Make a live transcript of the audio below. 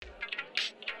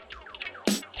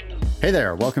Hey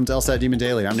there, welcome to LSAT Demon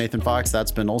Daily. I'm Nathan Fox,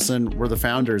 that's Ben Olson. We're the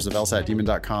founders of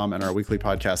LSATdemon.com and our weekly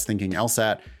podcast, Thinking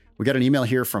LSAT. We got an email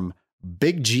here from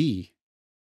Big G.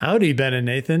 Howdy, Ben and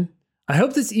Nathan. I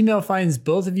hope this email finds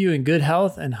both of you in good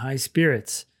health and high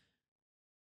spirits.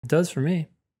 It does for me.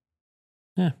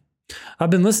 Yeah.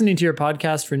 I've been listening to your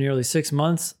podcast for nearly 6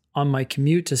 months on my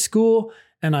commute to school,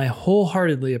 and I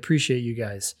wholeheartedly appreciate you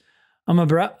guys. I'm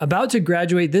about to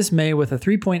graduate this May with a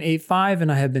 3.85,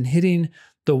 and I have been hitting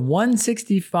the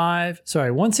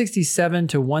 167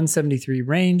 to 173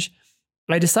 range.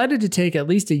 I decided to take at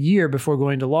least a year before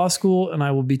going to law school, and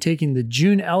I will be taking the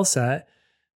June LSAT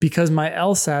because my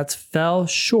LSATs fell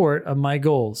short of my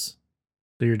goals.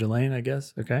 So you're delaying, I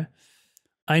guess? Okay.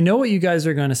 I know what you guys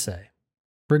are going to say.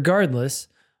 Regardless,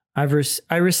 I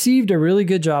received a really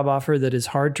good job offer that is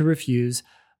hard to refuse,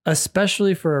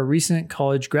 especially for a recent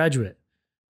college graduate.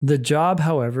 The job,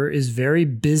 however, is very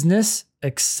business,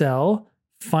 Excel,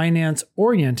 finance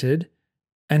oriented,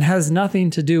 and has nothing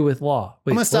to do with law.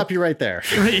 Wait, I'm going to stop you right there.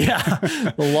 Yeah.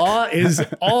 The law is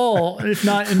all, if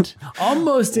not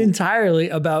almost entirely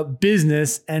about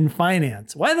business and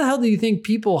finance. Why the hell do you think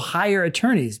people hire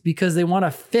attorneys? Because they want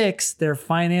to fix their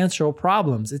financial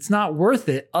problems. It's not worth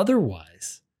it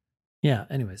otherwise. Yeah.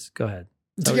 Anyways, go ahead.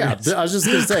 Yeah, I was just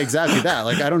going to say exactly that.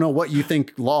 Like, I don't know what you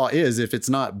think law is if it's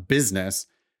not business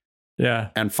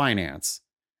and finance.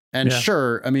 And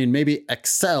sure, I mean, maybe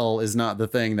Excel is not the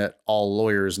thing that all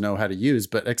lawyers know how to use,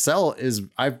 but Excel is,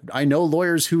 I know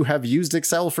lawyers who have used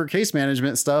Excel for case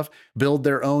management stuff, build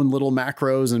their own little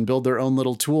macros and build their own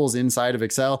little tools inside of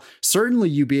Excel. Certainly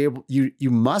you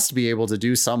must be able to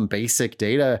do some basic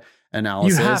data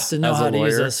analysis. You have to know how to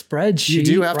use a spreadsheet. You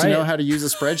do have to know how to use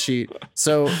a spreadsheet.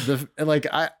 So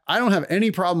I don't have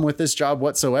any problem with this job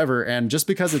whatsoever. And just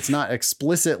because it's not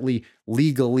explicitly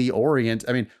legally oriented,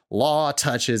 I mean, law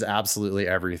touches absolutely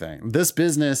everything. This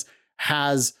business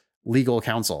has legal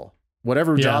counsel.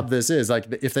 Whatever job this is, like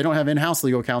if they don't have in-house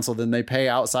legal counsel, then they pay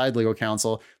outside legal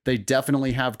counsel. They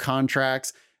definitely have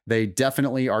contracts. They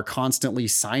definitely are constantly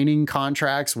signing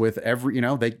contracts with every,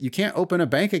 you can't open a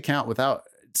bank account without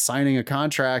signing a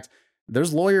contract.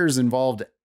 There's lawyers involved.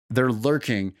 They're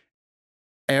lurking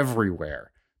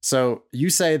everywhere. So you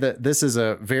say that this is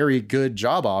a very good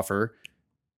job offer.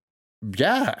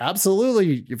 Yeah,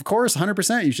 absolutely. Of course,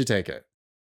 100% you should take it.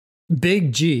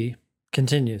 Big G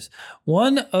continues.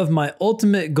 One of my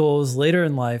ultimate goals later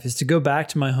in life is to go back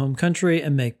to my home country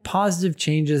and make positive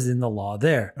changes in the law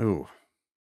there. Ooh.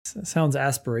 Sounds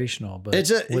aspirational, but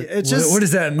what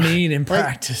does that mean in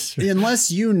practice?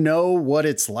 Unless you know what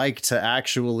it's like to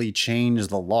actually change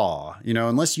the law,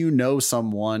 unless you know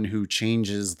someone who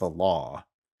changes the law,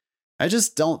 I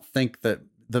just don't think that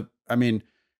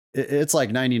it's like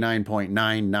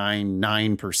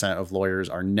 99.999% of lawyers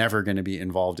are never going to be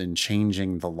involved in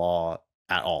changing the law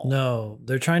at all. No,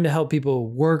 they're trying to help people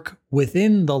work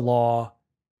within the law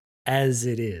as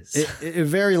it is. It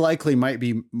very likely might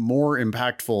be more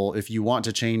impactful if you want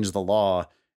to change the law.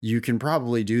 You can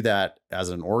probably do that as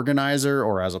an organizer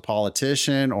or as a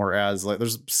politician or as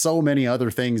there's so many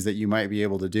other things that you might be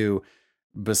able to do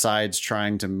besides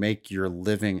trying to make your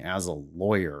living as a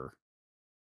lawyer.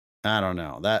 I don't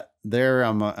know that there.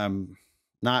 I'm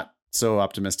not so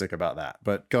optimistic about that,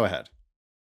 but go ahead.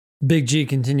 Big G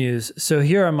continues. So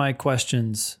here are my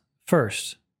questions.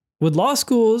 First, would law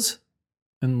schools,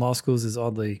 and law schools is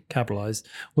oddly capitalized,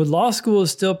 would law schools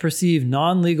still perceive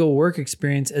non-legal work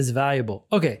experience as valuable?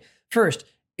 Okay, first,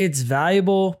 it's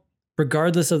valuable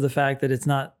regardless of the fact that it's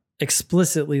not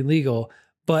explicitly legal,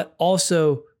 but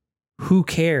also who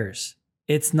cares?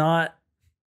 It's not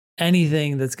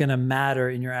anything that's going to matter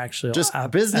in your actual just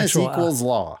business equals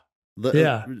law.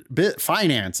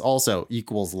 Finance also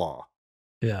equals law.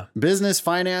 Yeah. Business,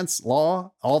 finance,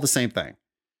 law, all the same thing.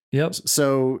 Yep.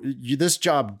 So this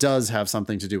job does have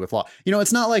something to do with law.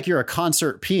 It's not like you're a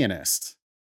concert pianist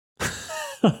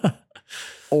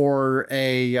or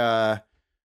a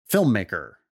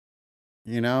filmmaker.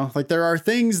 Like there are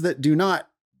things that do not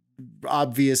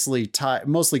obviously tie,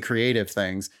 mostly creative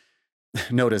things.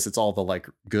 Notice it's all the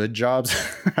good jobs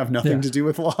have nothing to do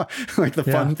with law. Like the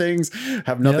fun things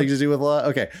have nothing to do with law.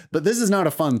 Okay. But this is not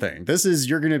a fun thing. This is,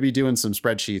 you're going to be doing some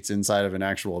spreadsheets inside of an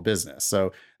actual business.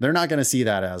 So they're not going to see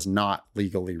that as not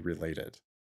legally related.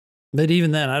 But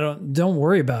even then, don't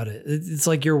worry about it. It's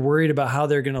like you're worried about how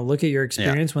they're going to look at your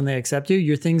experience when they accept you.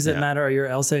 Your things that matter are your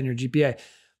LSAT and your GPA.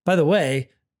 By the way,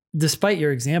 despite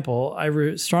your example,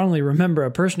 I strongly remember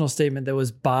a personal statement that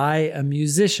was by a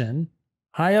musician,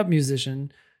 high up musician,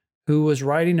 who was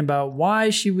writing about why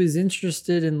she was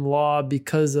interested in law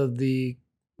because of the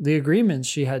agreements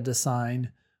she had to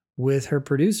sign with her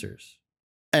producers.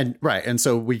 And right. And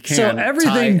so we can So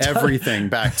everything tie everything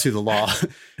back to the law.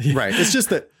 Right. It's just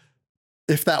that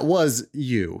if that was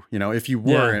you, if you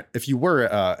were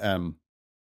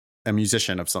a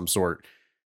musician of some sort,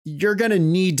 you're going to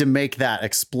need to make that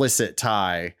explicit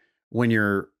tie when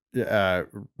you're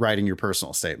writing your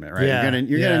personal statement, right? Yeah,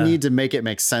 you're gonna need to make it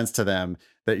make sense to them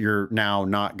that you're now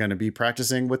not going to be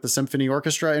practicing with the symphony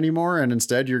orchestra anymore, and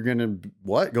instead you're going to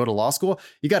go to law school.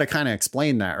 You got to kind of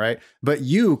explain that, right? But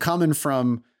you coming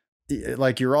from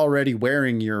like you're already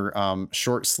wearing your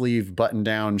short sleeve button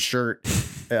down shirt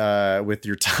with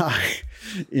your tie,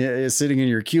 sitting in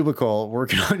your cubicle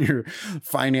working on your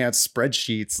finance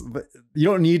spreadsheets. You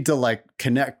don't need to like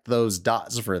connect those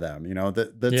dots for them.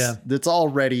 That's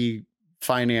already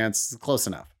finance close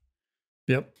enough.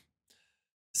 Yep.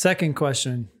 Second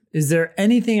question. Is there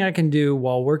anything I can do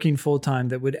while working full time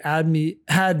that would add me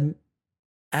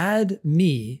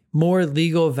more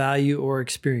legal value or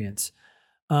experience?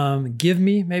 Give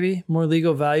me maybe more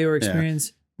legal value or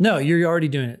experience. Yeah. No, you're already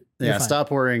doing it. You're fine.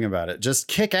 Stop worrying about it. Just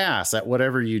kick ass at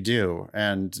whatever you do.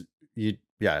 And you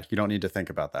don't need to think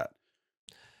about that.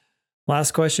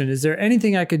 Last question. Is there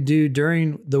anything I could do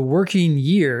during the working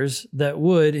years that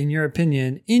would, in your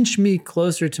opinion, inch me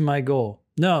closer to my goal?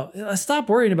 No, stop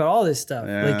worrying about all this stuff.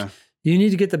 Yeah. Like, you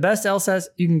need to get the best LSATs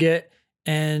you can get.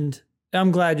 And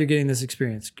I'm glad you're getting this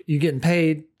experience. You're getting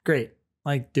paid. Great.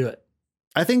 Like, do it.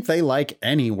 I think they like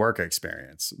any work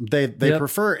experience. They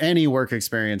prefer any work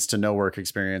experience to no work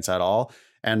experience at all.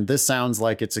 And this sounds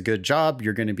like it's a good job.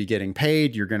 You're going to be getting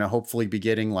paid. You're going to hopefully be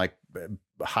getting like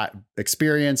high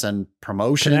experience and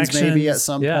promotions maybe at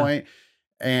some point.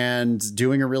 And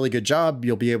doing a really good job,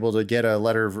 you'll be able to get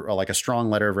a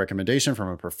strong letter of recommendation from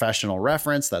a professional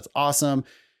reference. That's awesome.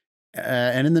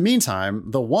 And in the meantime,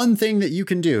 the one thing that you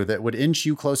can do that would inch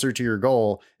you closer to your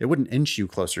goal, it wouldn't inch you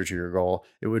closer to your goal,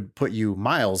 it would put you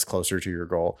miles closer to your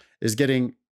goal, is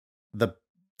getting the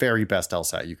very best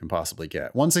LSAT you can possibly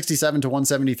get. 167 to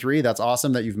 173, that's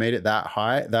awesome that you've made it that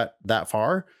high, that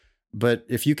far. But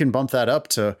if you can bump that up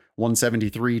to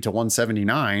 173 to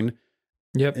 179,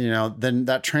 then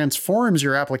that transforms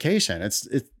your application.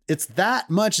 It's that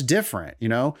much different.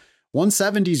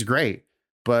 170 is great,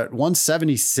 but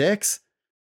 176,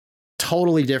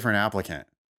 totally different applicant.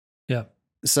 Yeah.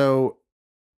 So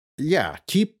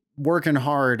keep working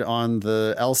hard on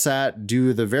the LSAT,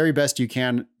 do the very best you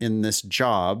can in this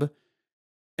job,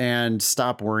 and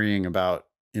stop worrying about,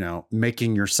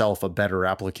 making yourself a better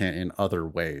applicant in other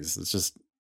ways. It's just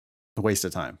a waste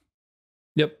of time.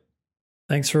 Yep.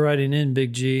 Thanks for writing in,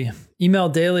 Big G. Email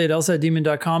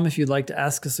daily@lsatdemon.com if you'd like to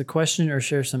ask us a question or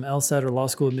share some LSAT or law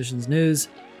school admissions news.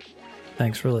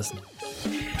 Thanks for listening.